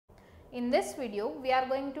In this video, we are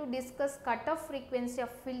going to discuss cutoff frequency of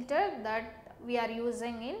filter that we are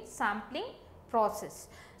using in sampling process.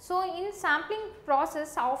 So, in sampling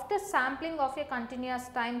process, after sampling of a continuous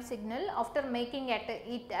time signal, after making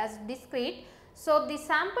it as discrete, so the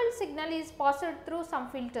sample signal is passed through some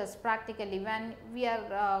filters practically when we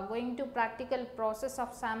are going to practical process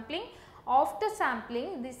of sampling. After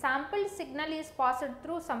sampling, the sample signal is passed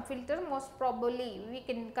through some filter, most probably we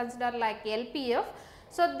can consider like LPF.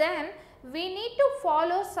 So, then we need to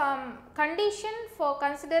follow some condition for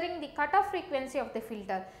considering the cutoff frequency of the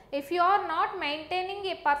filter. If you are not maintaining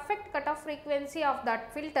a perfect cutoff frequency of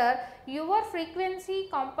that filter, your frequency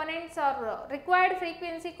components or required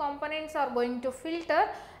frequency components are going to filter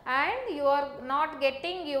and you are not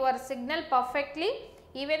getting your signal perfectly.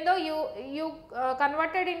 Even though you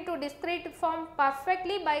converted into discrete form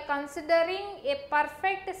perfectly by considering a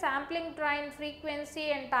perfect sampling train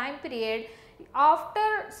frequency and time period,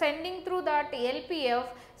 after sending through that LPF,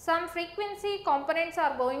 some frequency components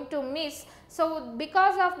are going to miss. So,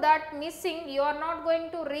 because of that missing, you are not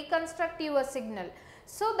going to reconstruct your signal.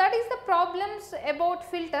 So, that is the problems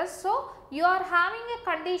about filters. So, you are having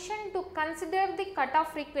a condition to consider the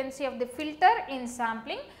cutoff frequency of the filter in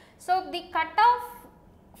sampling. So, the cutoff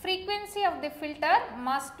frequency of the filter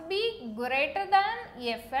must be greater than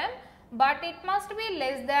Fm, but it must be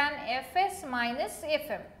less than Fs minus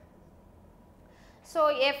Fm. So,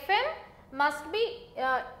 Fm must be,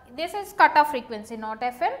 this is cutoff frequency, not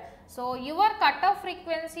Fm. So, your cutoff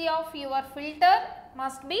frequency of your filter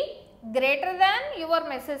must be greater than your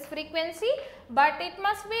message frequency, but it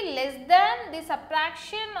must be less than the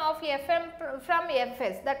subtraction of Fm from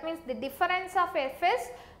Fs, that means the difference of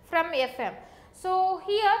Fs from Fm. So,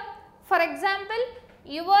 here for example,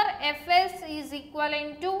 your Fs is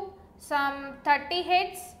equivalent to some 30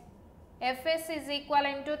 Hz, Fs is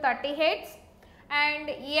equivalent to 30 Hz, and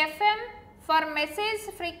Fm for message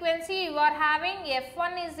frequency you are having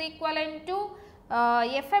F1 is equivalent to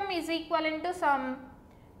Fm is equivalent to some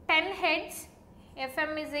 10 Hz,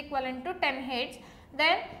 Fm is equivalent to 10 Hz.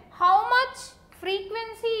 Then how much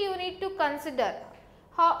frequency you need to consider?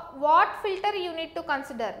 What filter you need to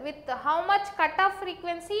consider, with how much cutoff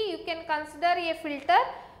frequency you can consider a filter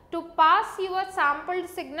to pass your sampled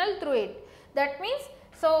signal through it. That means,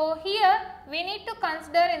 so here we need to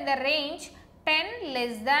consider in the range 10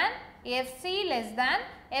 less than, Fc less than,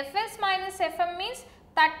 Fs minus Fm means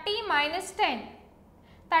 30 minus 10,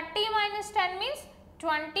 30 minus 10 means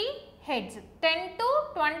 20 Hz, 10 to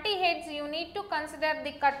 20 Hz you need to consider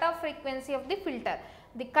the cutoff frequency of the filter.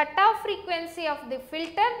 The cutoff frequency of the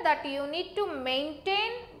filter that you need to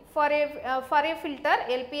maintain for a filter,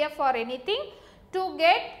 LPF or anything, to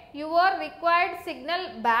get your required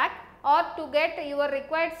signal back or to get your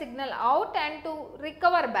required signal out and to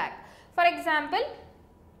recover back. For example,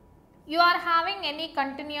 you are having any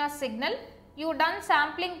continuous signal, you done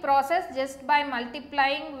sampling process just by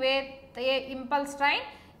multiplying with a impulse train,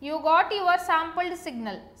 you got your sampled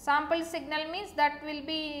signal. Sampled signal means that will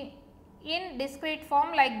be in discrete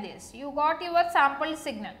form like this. You got your sample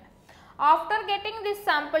signal. After getting this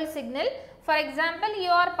sample signal, for example, you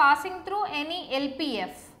are passing through any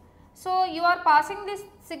LPF. So, you are passing this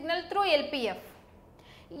signal through LPF.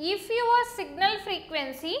 If your signal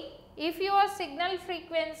frequency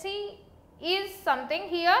is something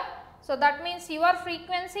here, so that means your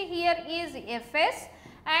frequency here is Fs,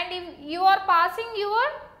 and if you are passing your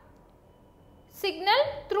signal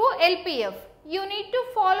through LPF, you need to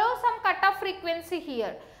follow some cutoff frequency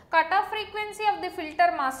here. Cutoff frequency of the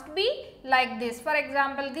filter must be like this. For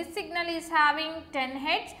example, this signal is having 10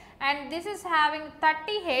 Hz and this is having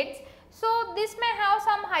 30 Hz. So, this may have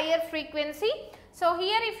some higher frequency. So,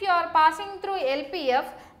 here if you are passing through LPF,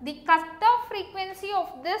 the cutoff frequency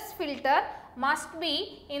of this filter must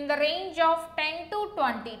be in the range of 10 to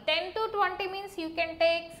 20. 10 to 20 means you can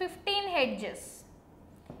take 15 Hz.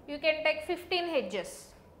 You can take 15 Hz.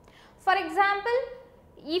 For example,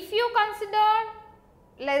 if you consider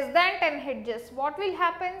less than 10 Hz, what will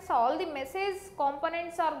happen? So, all the message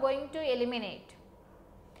components are going to eliminate.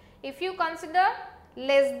 If you consider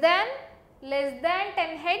less than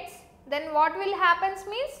 10 Hz, then what will happen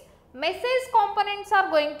means message components are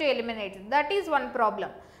going to eliminate. That is one problem.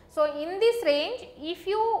 So, in this range, if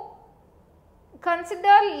you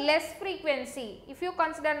consider less frequency, if you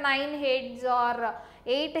consider 9 Hz or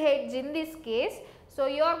 8 Hz in this case, so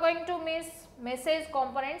you are going to miss message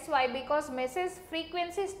components. Why? Because message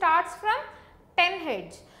frequency starts from 10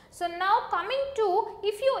 Hz. So, now coming to,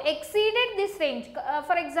 if you exceeded this range,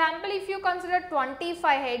 for example, if you consider 25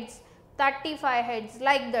 Hz, 35 Hz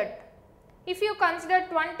like that, if you consider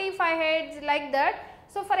 25 Hz like that,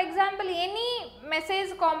 So, for example, any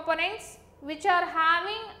message components which are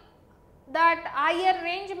having that higher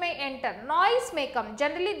range may enter, noise may come.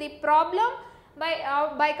 Generally, the problem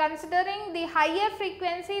by considering the higher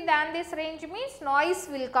frequency than this range means noise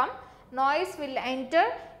will come, noise will enter,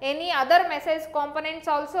 any other message components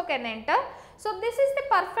also can enter. So, this is the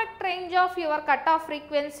perfect range of your cutoff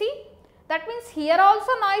frequency. That means here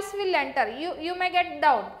also noise will enter, you may get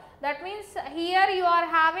doubt. That means here you are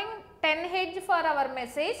having 10 Hz for our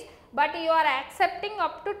message, but you are accepting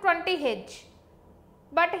up to 20 Hz.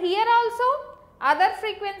 But here also other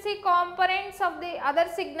frequency components of the other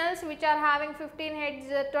signals which are having 15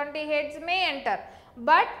 Hz, 20 Hz may enter,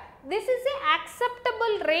 but this is a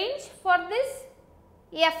acceptable range for this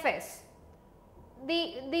FS.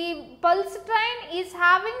 The pulse train is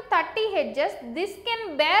having 30 Hz, this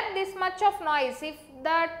can bear this much of noise. If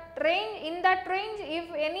that range, in that range,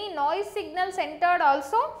 if any noise signals entered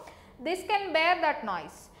also, this can bear that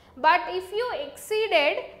noise. But if you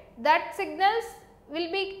exceeded, that signals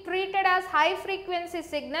will be treated as high frequency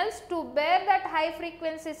signals. To bear that high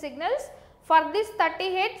frequency signals, for this 30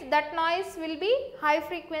 Hz, that noise will be high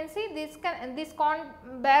frequency, this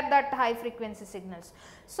can't bear that high frequency signals.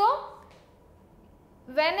 So,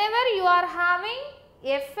 whenever you are having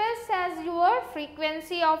Fs as your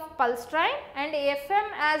frequency of pulse train and Fm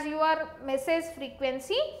as your message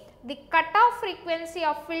frequency, the cutoff frequency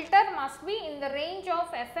of filter must be in the range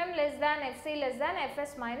of Fm less than Fc less than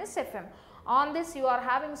Fs minus Fm. On this you are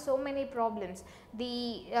having so many problems.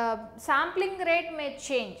 The sampling rate may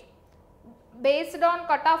change. Based on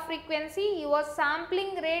cutoff frequency, your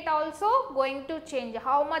sampling rate also going to change.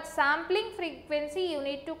 How much sampling frequency you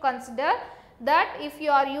need to consider, that if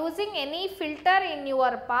you are using any filter in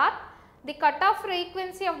your path, the cutoff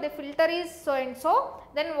frequency of the filter is so and so,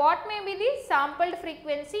 then what may be the sampled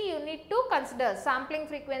frequency you need to consider, sampling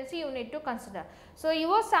frequency you need to consider. So,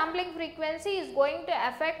 your sampling frequency is going to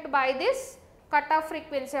affect by this cutoff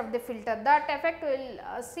frequency of the filter. That effect we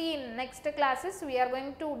will see in next classes. We are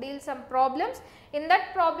going to deal some problems. In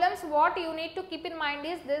that problems, what you need to keep in mind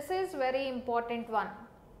is, this is very important one.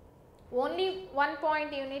 Only one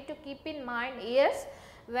point you need to keep in mind is,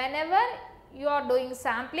 whenever you are doing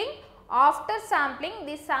sampling, after sampling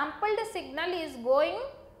the sampled signal is going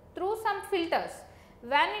through some filters.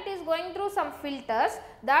 When it is going through some filters,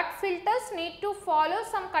 that filters need to follow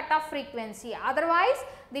some cutoff frequency, otherwise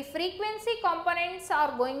the frequency components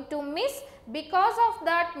are going to miss. Because of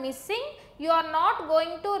that missing, you are not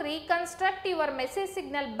going to reconstruct your message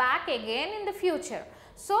signal back again in the future.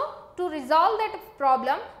 So, to resolve that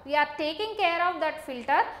problem, we are taking care of that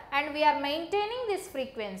filter and we are maintaining this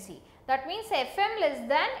frequency. That means Fm less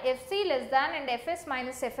than, Fc less than and Fs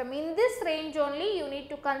minus Fm. In this range only you need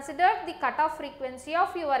to consider the cutoff frequency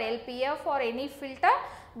of your LPF or any filter.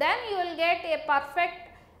 Then you will get a perfect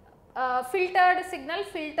filtered signal,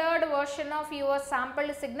 filtered version of your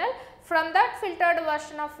sampled signal. From that filtered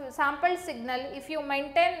version of sampled signal, if you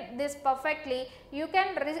maintain this perfectly, you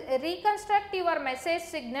can reconstruct your message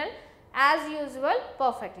signal as usual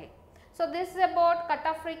perfectly. So, this is about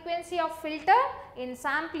cutoff frequency of filter in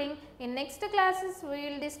sampling. In next classes, we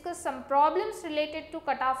will discuss some problems related to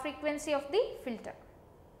cutoff frequency of the filter.